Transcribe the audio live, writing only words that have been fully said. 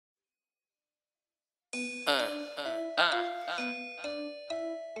He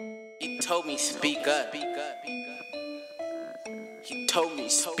told me speak up. He told me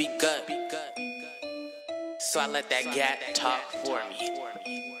speak up. So I let that gat talk for me.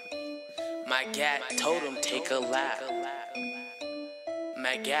 My gat told him take a lap.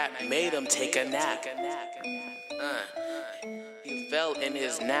 My gat made him take a nap. He fell in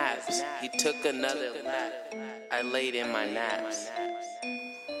his naps. He took another lap. I laid in my naps.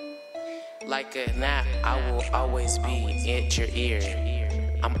 Like a nap, I will always be at your ear.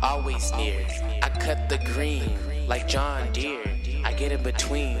 I'm always near. I cut the green like John Deere. I get in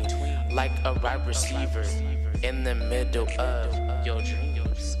between like a wide receiver in the middle of your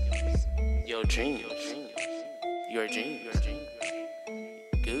dreams. Your dreams. Your dreams.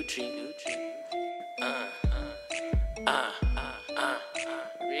 Gucci.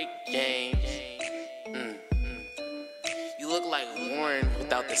 Rick James. You look like Warren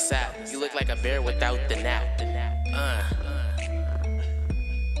without the sap. You look like a bear without the nap.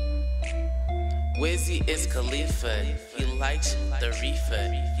 Wizzy is Khalifa. He likes the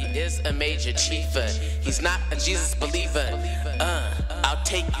reefer. He is a major chiefer. He's not a Jesus believer. I'll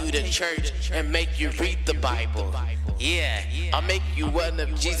take you to church and make you read the Bible. Yeah, I'll make you one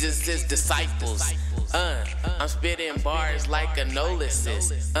of Jesus' disciples. I'm spitting bars like a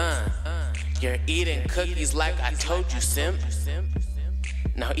nolysis. You're eating cookies like I told you, simp.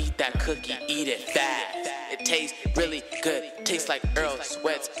 Now eat that cookie, eat it fast. It tastes really good, tastes like Earl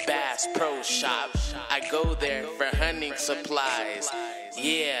Sweat's Bass Pro Shop. I go there for hunting supplies.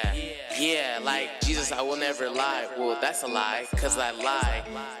 Yeah, like Jesus, I will never lie. Well, that's a lie, cause I lie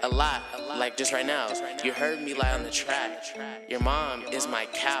a lot. Like just right now, you heard me lie on the track. Your mom is my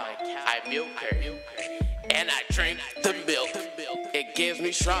cow, I milk her, and I drink the milk. It gives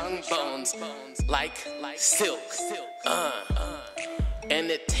me strong bones, like silk. And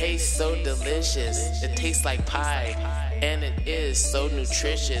it tastes so delicious. It tastes like pie, and it is so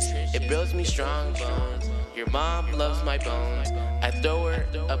nutritious. It builds me strong bones. Your mom loves my bones. I throw her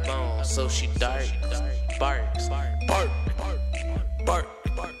a bone, so she barks, bark,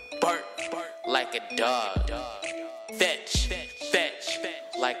 like a dog. Fetch,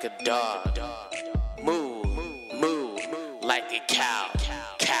 like a dog. Move, like a cow.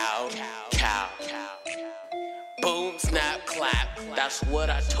 Boom, snap, clap. That's what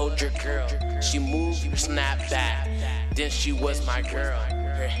I told your girl. She moved, snap back. Then she was my girl.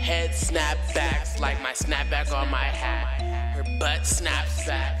 Her head snapped back like my snapback on my hat. Her butt snaps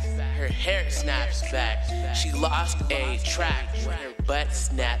back. Her hair snaps back. She lost a track when her butt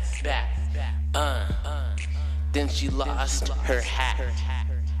snapped back. Then she lost her hat.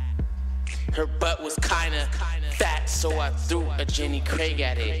 Her butt was kinda fat, so I threw a Jenny Craig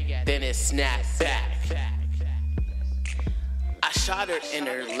at it. Then it snapped back. I shot her in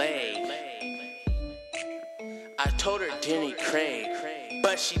her leg. I told her Jenny Craig,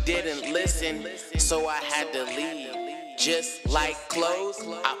 but she didn't listen, so I had to leave. Just like clothes,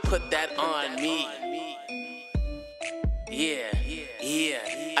 I put that on me. Yeah,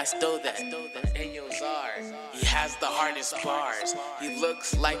 I stole that. Ayozar, he has the hardest bars. He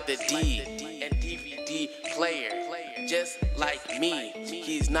looks like the D and DVD player. Just like me,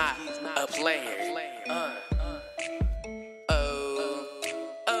 he's not a player.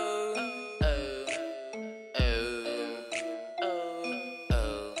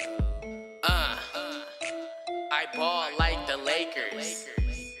 I ball like the Lakers.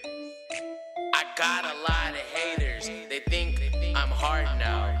 I got a lot of haters. They think I'm hard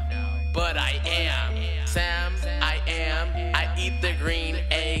now, but I am. Sam, I am. I eat the green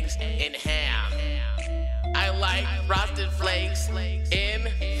eggs and ham. I like frosted flakes. In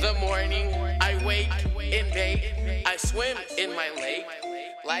the morning, I wake and bake. I swim in my lake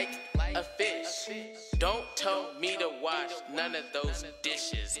like a fish. Don't tell me to wash none of those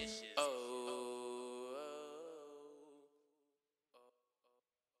dishes. Oh.